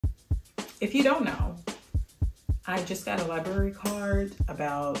If you don't know, I just got a library card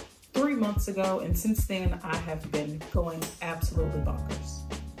about 3 months ago, and since then I have been going absolutely bonkers.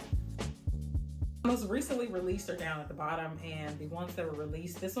 Most recently released are down at the bottom, and the ones that were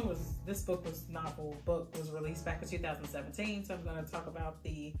released, this book was released back in 2017, so I'm going to talk about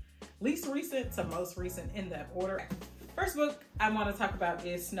the least recent to most recent in that order. First book I want to talk about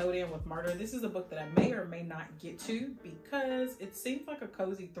is Snowed In with Murder. This is a book that I may or may not get to because it seems like a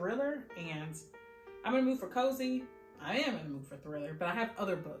cozy thriller, and I'm in the mood for cozy. I am in the mood for thriller, but I have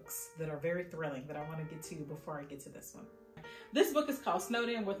other books that are very thrilling that I want to get to before I get to this one. This book is called Snowed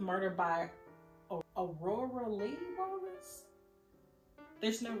In with Murder by Aurora Lee Wallace.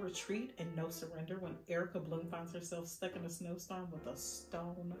 There's no retreat and no surrender when Erica Bloom finds herself stuck in a snowstorm with a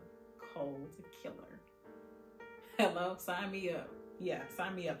stone cold killer. Hello, sign me up. Yeah,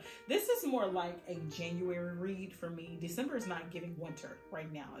 sign me up. This is more like a January read for me. December is not giving winter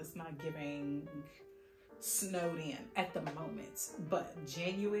right now. It's not giving snowed in at the moment. But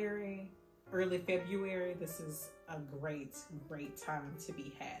January, early February, this is a great time to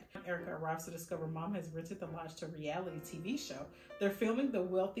be had. Erica arrives to discover mom has rented the lodge to a reality TV show. They're filming the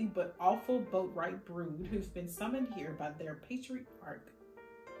wealthy but awful boatwright brood who's been summoned here by their patriarch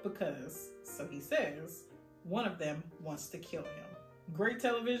because, so he says, one of them wants to kill him. Great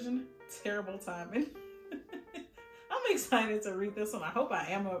television, terrible timing. I'm excited to read this one. I hope I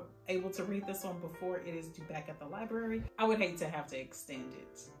am able to read this one before it is due back at the library. I would hate to have to extend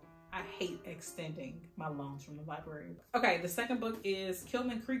it. I hate extending my loans from the library. Okay, the second book is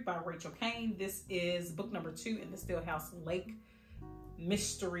Kilman Creek by Rachel Caine. This is book number 2 in the Stillhouse Lake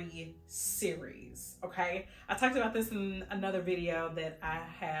mystery series. Okay, I talked about this in another video that I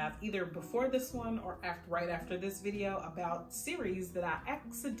have either before this one or right after this video about series that I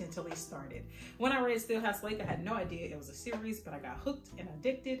accidentally started. When I read Stillhouse Lake, I had no idea it was a series, but I got hooked and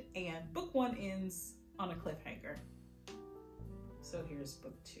addicted, and book 1 ends on a cliffhanger. So here's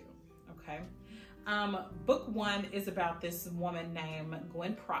book 2. Okay. Book 1 is about this woman named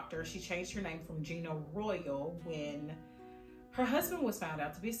Gwen Proctor. She changed her name from Gina Royal when her husband was found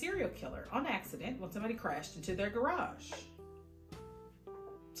out to be a serial killer on accident when somebody crashed into their garage.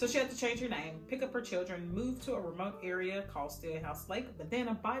 So she had to change her name, pick up her children, move to a remote area called Stillhouse Lake, but then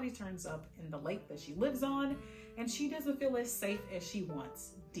a body turns up in the lake that she lives on, and she doesn't feel as safe as she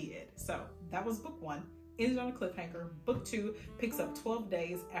once did. So that was book 1. Ended on a cliffhanger. Book 2 picks up 12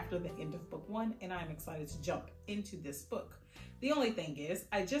 days after the end of book 1, and I'm excited to jump into this book. The only thing is,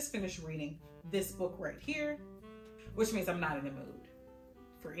 I just finished reading this book right here, which means I'm not in the mood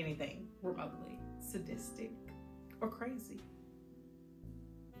for anything remotely sadistic or crazy.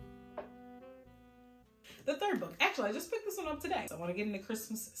 The third book, actually, I just picked this one up today. So I want to get into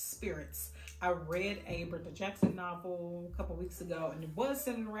Christmas spirits. I read a Bertha Jackson novel a couple weeks ago, and it was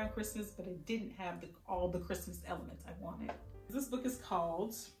centered around Christmas, but it didn't have all the Christmas elements I wanted. This book is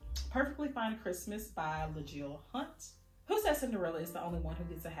called Perfectly Fine Christmas by LaJill Hunt. Who says Cinderella is the only one who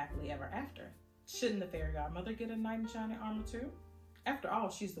gets a happily ever after? Shouldn't the fairy godmother get a knight in shining armor too? After all,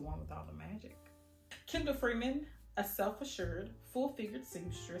 she's the one with all the magic. Kendall Freeman, a self-assured, full-figured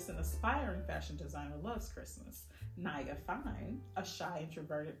seamstress and aspiring fashion designer, loves Christmas. Naya Fine, a shy,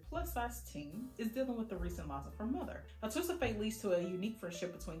 introverted, plus-size teen, is dealing with the recent loss of her mother. A twist of fate leads to a unique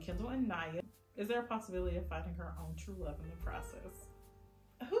friendship between Kendall and Naya. Is there a possibility of finding her own true love in the process?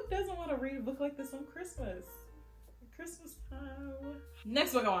 Who doesn't want to read a book like this on Christmas? Christmas time.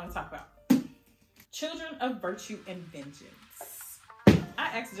 Next book I want to talk about. Children of Virtue and Vengeance.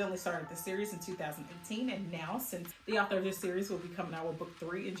 I accidentally started this series in 2018, and now, since the author of this series will be coming out with book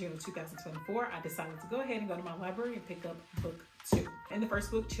 3 in June of 2024, I decided to go ahead and go to my library and pick up book 2. In the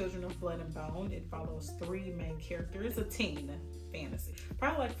first book, Children of Blood and Bone, it follows 3 main characters. It's a teen fantasy,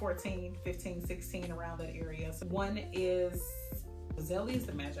 probably like 14, 15, 16, around that area. So one is Zelly is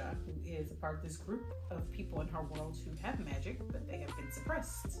the Magi, who is a part of this group of people in her world who have magic, but they have been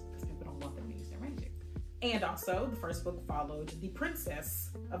suppressed because people don't want them to use their magic. And also, the first book followed the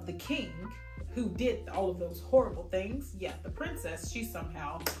princess of the king who did all of those horrible things. Yeah, the princess, she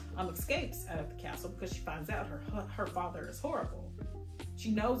somehow escapes out of the castle because she finds out her father is horrible.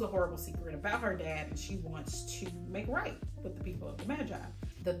 She knows a horrible secret about her dad, and she wants to make right with the people of the Magi.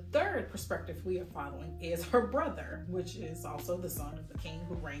 The third perspective we are following is her brother, which is also the son of the king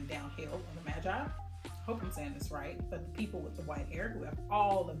who rained down hell on the Magi. Hope I'm saying this right, but the people with the white hair who have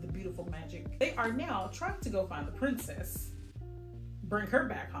all of the beautiful magic, they are now trying to go find the princess, bring her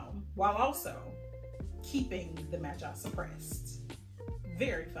back home, while also keeping the Magi suppressed.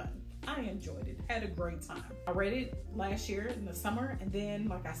 Very fun. I enjoyed it, had a great time. I read it last year in the summer, and then,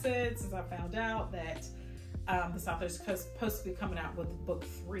 like I said, since I found out that This author is supposed to be coming out with book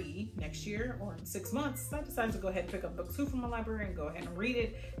 3 next year or in 6 months. So I decided to go ahead and pick up book 2 from my library and go ahead and read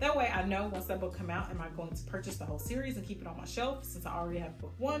it. That way I know once that book come out, am I going to purchase the whole series and keep it on my shelf since I already have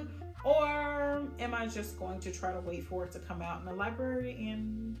book 1? Or am I just going to try to wait for it to come out in the library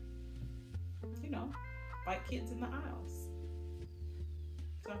and, you know, fight kids in the aisles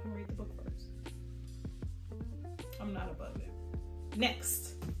so I can read the book first? I'm not above it.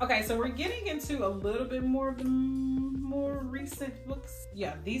 Next. Okay, so we're getting into a little bit more of the more recent books.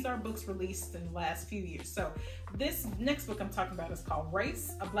 Yeah, these are books released in the last few years. So this next book I'm talking about is called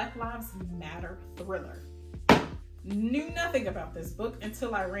Race, a Black Lives Matter thriller. Knew nothing about this book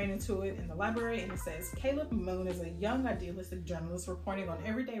until I ran into it in the library, and it says Caleb Moon is a young idealistic journalist reporting on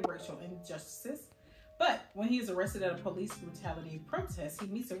everyday racial injustices. But when he is arrested at a police brutality protest, he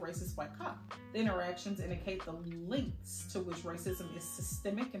meets a racist white cop. The interactions indicate the lengths to which racism is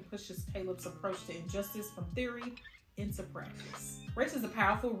systemic and pushes Caleb's approach to injustice from theory into practice. Race is a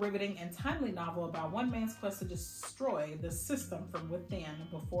powerful, riveting, and timely novel about one man's quest to destroy the system from within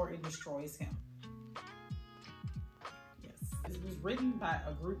before it destroys him. Yes. It was written by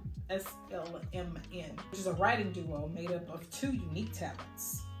a group, SLMN, which is a writing duo made up of 2 unique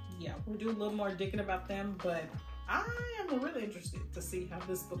talents. Yeah, we'll do a little more digging about them, but I am really interested to see how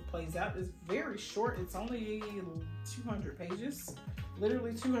this book plays out. It's very short. It's only 200 pages,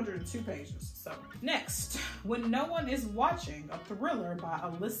 literally 202 pages. So next, When No One Is Watching, a thriller by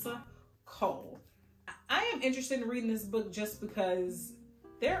Alyssa Cole. I am interested in reading this book just because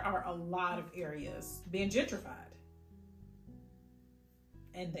there are a lot of areas being gentrified,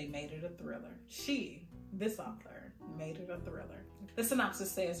 and they made it a thriller. This author, made it a thriller. The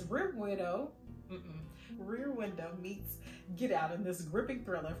synopsis says, Rear Window meets Get Out in this gripping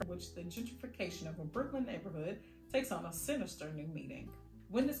thriller for which the gentrification of a Brooklyn neighborhood takes on a sinister new meaning.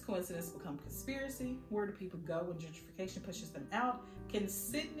 When does coincidence become conspiracy? Where do people go when gentrification pushes them out? Can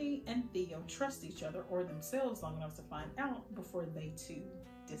Sydney and Theo trust each other or themselves long enough to find out before they too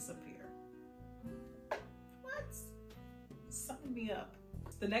disappear? What? Sign me up.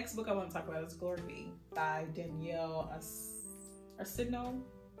 The next book I want to talk about is Glory Be by Danielle Arsenault.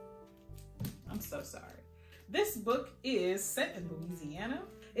 I'm so sorry. This book is set in Louisiana.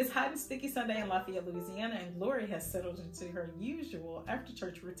 It's hot and sticky Sunday in Lafayette, Louisiana, and Glory has settled into her usual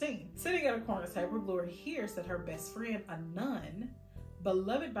after-church routine. Sitting at a corner table, Glory hears that her best friend, a nun,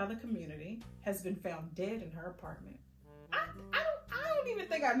 beloved by the community, has been found dead in her apartment. I don't even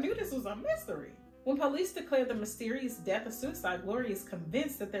think I knew this was a mystery. When police declare the mysterious death of suicide, Glory is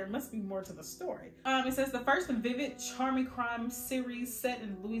convinced that there must be more to the story. It says the first and vivid, charming crime series set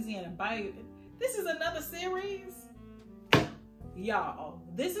in Louisiana Bayou. This is another series? Y'all,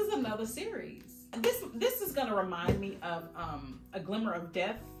 this is another series. This is gonna remind me of A Glimmer of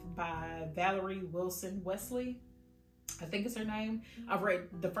Death by Valerie Wilson Wesley. I think it's her name. I've read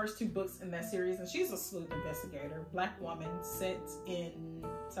the first 2 books in that series, and she's a sleuth investigator. Black woman set in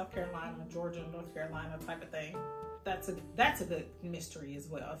South Carolina, Georgia, North Carolina type of thing. That's a good mystery as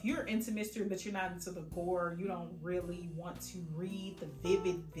well. If you're into mystery, but you're not into the gore, you don't really want to read the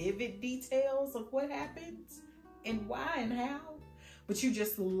vivid details of what happens and why and how, but you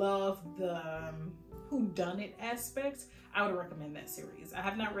just love the whodunit aspect, I would recommend that series. I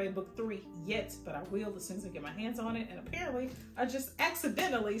have not read book 3 yet, but I will as soon as I get my hands on it. And apparently I just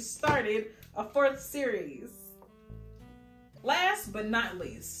accidentally started a 4th series. Last but not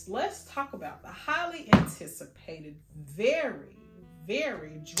least, let's talk about the highly anticipated, very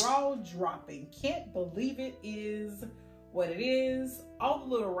jaw-dropping, can't believe it is what it is, All the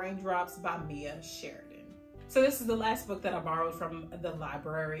Little Raindrops by Mia Sheridan. So this is the last book that I borrowed from the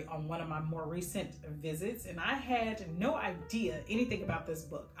library on one of my more recent visits, and I had no idea anything about this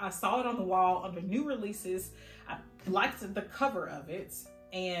book. I saw it on the wall under new releases. I liked the cover of it,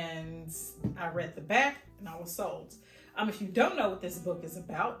 and I read the back, and I was sold. If you don't know what this book is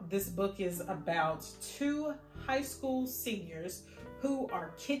about 2 high school seniors who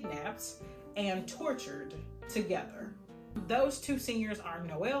are kidnapped and tortured together. Those 2 seniors are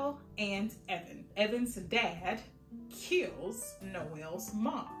Noel and Evan. Evan's dad kills Noel's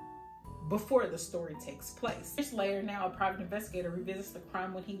mom before the story takes place. Years later, now a private investigator revisits the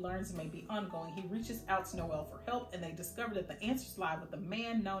crime when he learns it may be ongoing. He reaches out to Noel for help, and they discover that the answers lie with a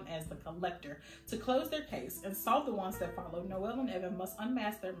man known as the Collector. To close their case and solve the ones that follow, Noel and Evan must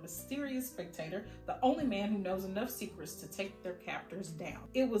unmask their mysterious spectator, the only man who knows enough secrets to take their captors down.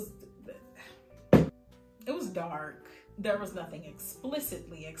 It was dark. There was nothing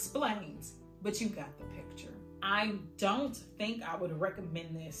explicitly explained, but you got the picture. I don't think I would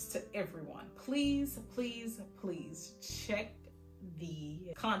recommend this to everyone. Please, please, please check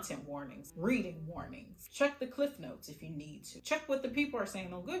the content warnings, reading warnings. Check the cliff notes if you need to. Check what the people are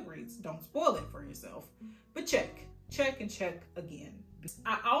saying on Goodreads. Don't spoil it for yourself, but check and check again.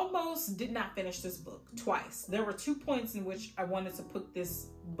 I almost did not finish this book twice. There were 2 points in which I wanted to put this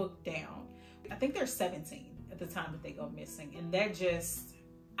book down. I think there's 17 at the time that they go missing. And that just,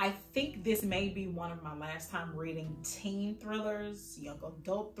 I think this may be one of my last time reading teen thrillers, young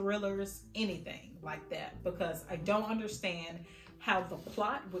adult thrillers, anything like that, because I don't understand how the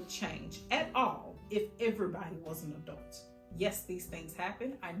plot would change at all if everybody was an adult. Yes, these things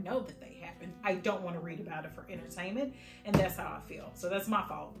happen. I know that they happen. I don't want to read about it for entertainment, and that's how I feel. So that's my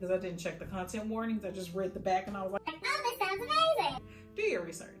fault, because I didn't check the content warnings. I just read the back and I was like, oh, this sounds amazing. Do your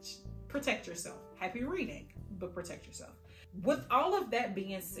research. Protect yourself. Happy reading, but protect yourself. With all of that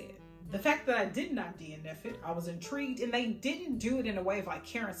being said, the fact that I did not DNF it, I was intrigued, and they didn't do it in a way of like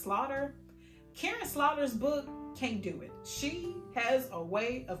Karen Slaughter. Karen Slaughter's book can't do it. She has a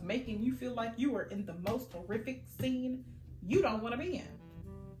way of making you feel like you are in the most horrific scene you don't want to be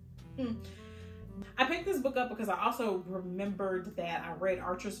in. I picked this book up because I also remembered that I read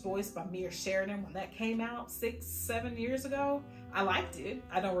Archer's Voice by Mia Sheridan when that came out 6-7 years ago. I liked it.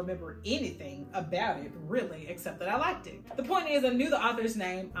 I don't remember anything about it really, except that I liked it. The point is, I knew the author's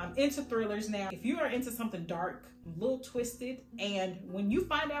name. I'm into thrillers now. If you are into something dark, a little twisted, and when you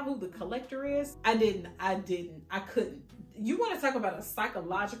find out who the collector is, I couldn't. You want to talk about a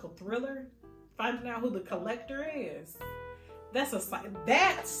psychological thriller? Finding out who the collector is. That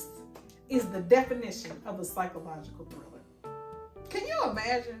is the definition of a psychological thriller. Can you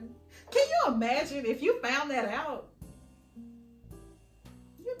imagine? Can you imagine if you found that out?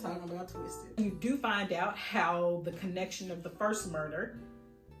 You're talking about twisted. You do find out how the connection of the first murder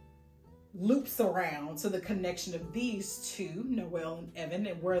loops around to the connection of these two, Noelle and Evan,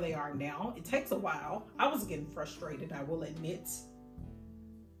 and where they are now. It takes a while. I was getting frustrated, I will admit.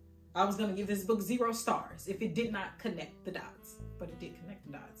 I was going to give this book 0 stars if it did not connect the dots, but it did connect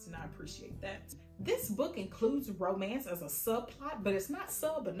the dots, and I appreciate that. This book includes romance as a subplot, but it's not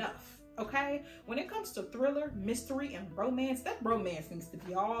sub enough, okay? When it comes to thriller, mystery, and romance, that romance needs to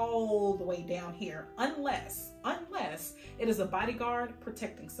be all the way down here, unless it is a bodyguard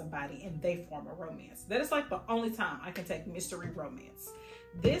protecting somebody and they form a romance. That is like the only time I can take mystery romance.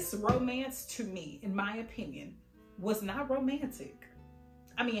 This romance, to me, in my opinion, was not romantic.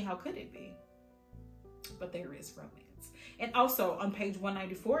 I mean, how could it be? But there is romance. And also on page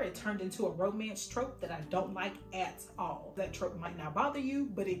 194, it turned into a romance trope that I don't like at all. That trope might not bother you,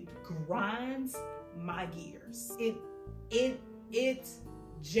 but it grinds my gears. It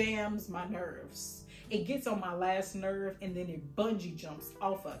jams my nerves. It gets on my last nerve and then it bungee jumps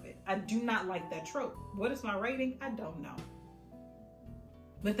off of it. I do not like that trope. What is my rating? I don't know.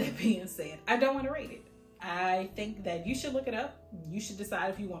 With that being said, I don't want to rate it. I think that you should look it up. You should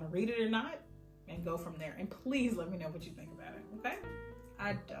decide if you want to read it or not and go from there. And please let me know what you think about it, okay?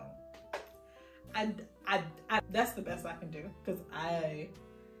 I that's the best I can do because I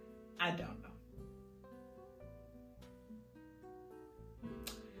don't know.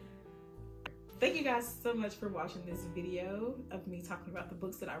 Thank you guys so much for watching this video of me talking about the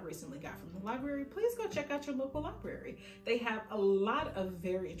books that I recently got from the library. Please go check out your local library. They have a lot of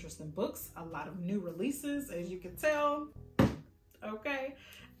very interesting books, a lot of new releases, as you can tell, okay?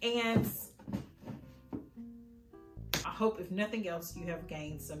 And I hope, if nothing else, you have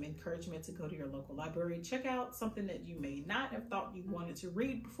gained some encouragement to go to your local library, check out something that you may not have thought you wanted to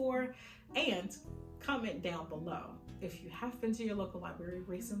read before, and comment down below if you have been to your local library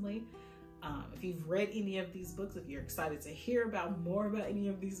recently. If you've read any of these books, if you're excited to hear more about any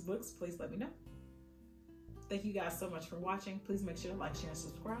of these books, please let me know. Thank you guys so much for watching. Please make sure to like, share, and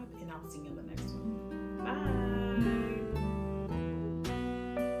subscribe, and I'll see you in the next one. Bye.